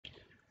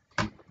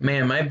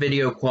Man, my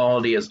video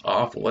quality is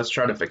awful. Let's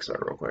try to fix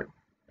that real quick.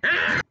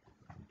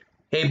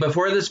 Hey,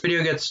 before this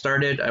video gets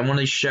started, I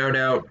want to shout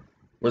out,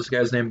 what's the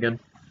guy's name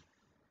again?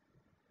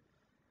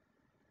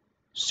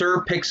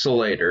 Sir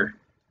Pixelator.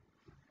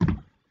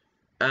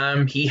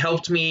 He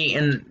helped me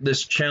in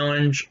this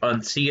challenge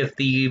on Sea of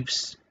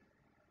Thieves,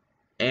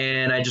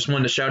 and I just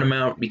wanted to shout him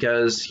out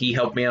because he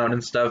helped me out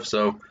and stuff,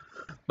 so,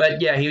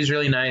 but yeah, he was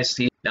really nice.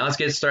 Now let's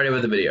get started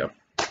with the video.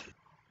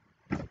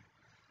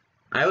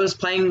 I was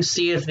playing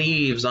Sea of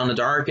Thieves on a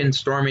dark and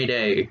stormy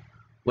day,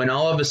 when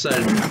all of a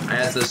sudden, I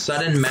had the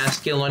sudden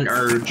masculine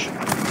urge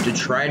to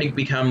try to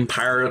become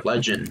pirate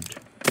legend.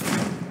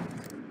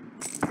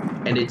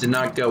 And it did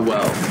not go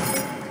well.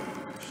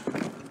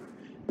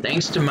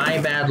 Thanks to my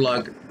bad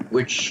luck,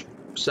 which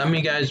some of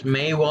you guys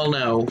may well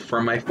know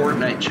from my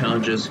Fortnite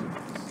challenges,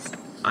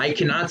 I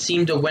cannot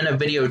seem to win a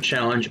video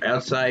challenge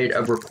outside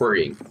of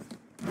recording.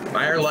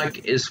 Fire luck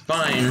is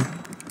fine,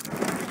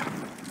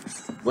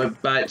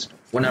 but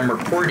when I'm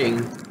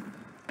recording,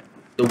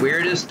 the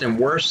weirdest and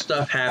worst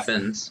stuff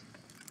happens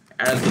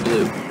out of the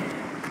blue.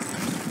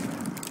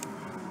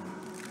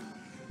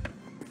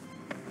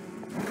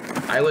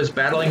 I was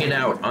battling it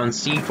out on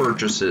sea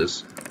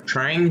fortresses,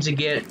 trying to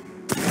get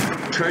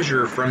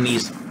treasure from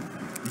these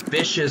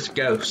vicious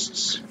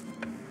ghosts.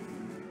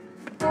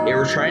 They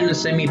were trying to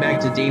send me back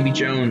to Davy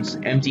Jones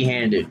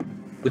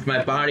empty-handed, with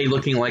my body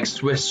looking like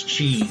Swiss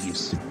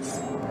cheese.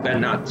 But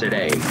not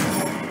today.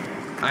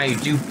 I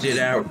duped it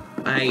out.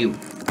 I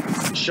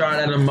shot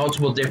at them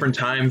multiple different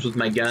times with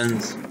my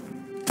guns,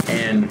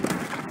 and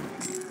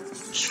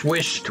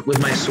swished with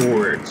my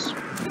swords.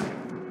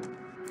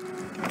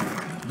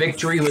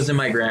 Victory was in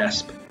my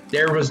grasp.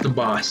 There was the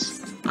boss.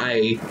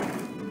 I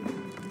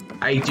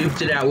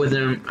duped it out with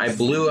him. I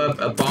blew up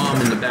a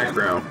bomb in the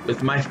background.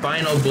 With my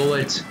final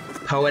bullet,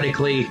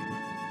 poetically,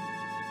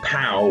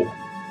 pow,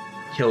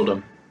 killed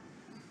him.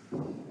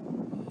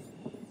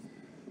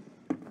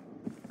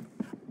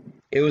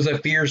 It was a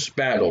fierce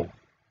battle,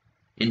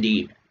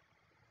 indeed,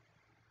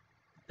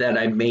 that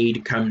I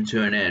made come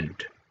to an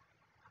end.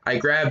 I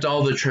grabbed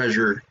all the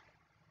treasure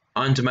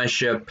onto my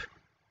ship.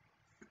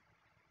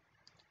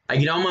 I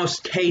could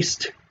almost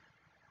taste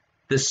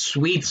the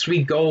sweet,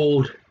 sweet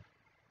gold,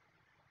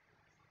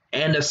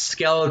 and a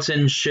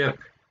skeleton ship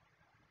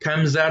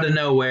comes out of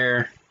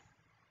nowhere,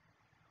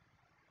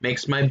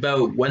 makes my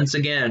boat once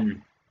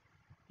again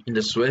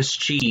into Swiss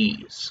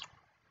cheese.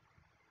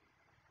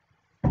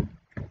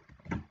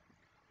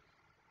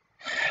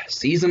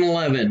 Season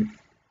 11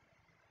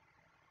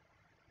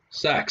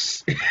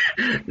 sucks.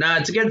 Nah,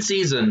 it's a good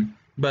season,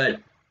 but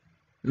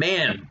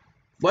man,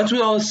 what's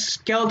with all the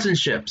skeleton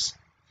ships?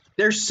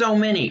 There's so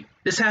many.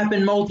 This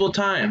happened multiple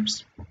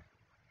times.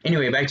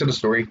 Anyway, back to the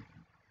story.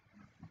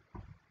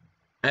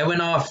 I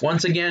went off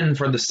once again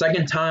for the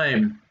second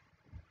time.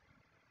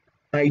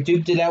 I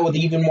duped it out with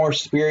even more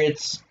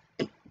spirits.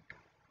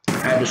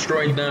 I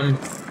destroyed them,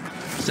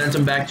 sent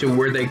them back to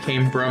where they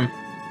came from.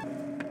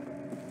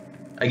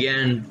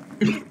 Again.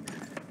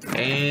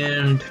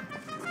 And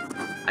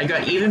I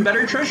got even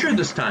better treasure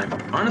this time.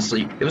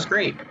 Honestly, it was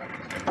great.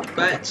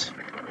 But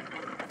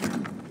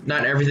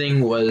not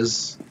everything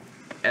was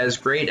as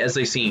great as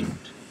they seemed.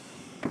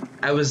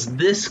 I was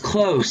this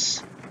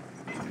close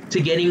to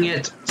getting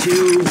it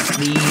to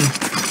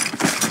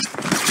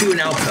an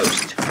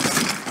outpost.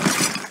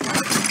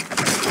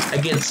 I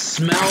could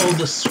smell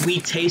the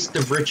sweet taste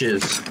of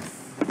riches.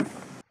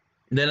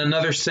 Then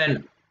another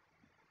scent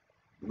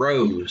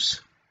rose.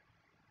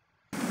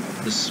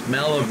 The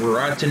smell of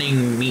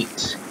rotting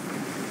meat.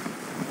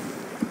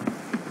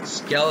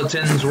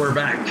 Skeletons were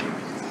back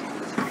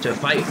to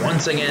fight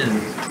once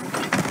again.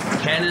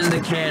 Cannon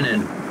to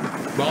cannon.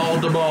 Ball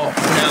to ball.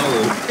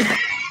 No.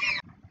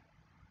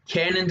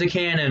 Cannon to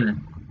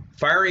cannon.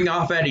 Firing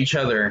off at each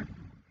other.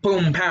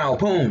 Boom, pow,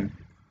 boom.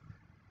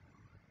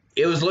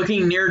 It was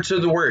looking near to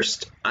the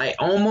worst. I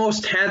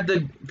almost had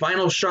the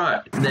final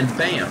shot, and then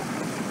bam.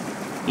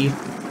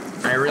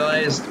 I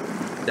realized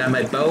that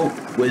my boat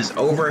was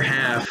over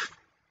half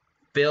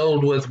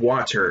filled with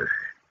water.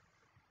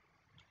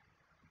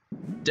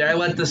 Did I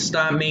let this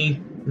stop me?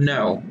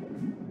 No.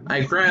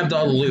 I grabbed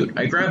all the loot.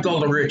 I grabbed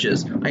all the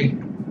riches. I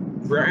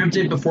grabbed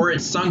it before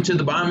it sunk to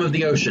the bottom of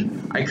the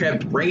ocean. I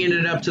kept bringing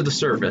it up to the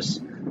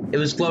surface. It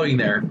was floating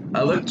there.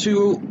 I looked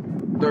to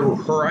the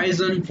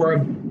horizon for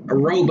a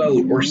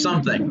rowboat or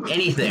something.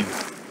 Anything.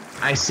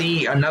 I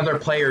see another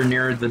player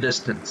near the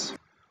distance.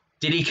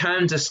 Did he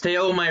come to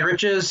steal my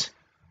riches?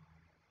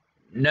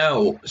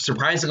 No.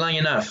 Surprisingly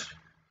enough.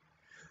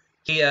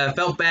 He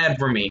felt bad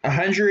for me.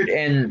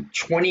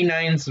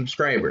 129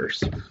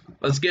 subscribers.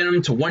 Let's get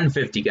him to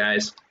 150,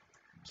 guys.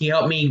 He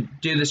helped me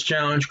do this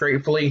challenge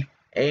gratefully,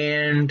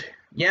 and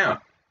yeah.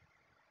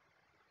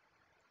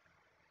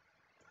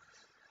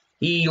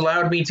 He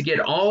allowed me to get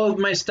all of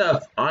my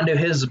stuff onto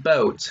his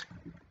boat,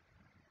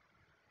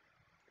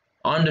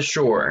 onto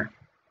shore,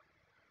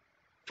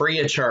 free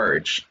of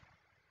charge.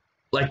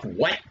 Like,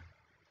 what?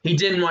 He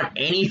didn't want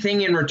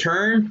anything in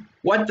return?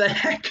 What the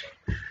heck?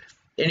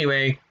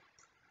 Anyway,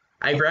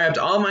 I grabbed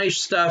all my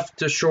stuff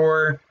to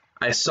shore.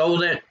 I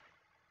sold it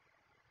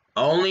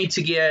only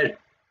to get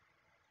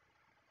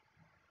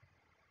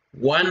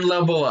one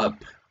level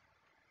up.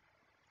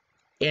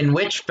 In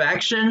which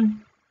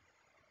faction?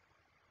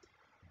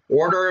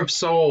 Order of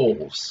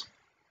Souls.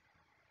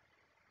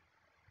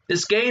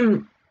 This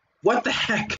game, what the heck?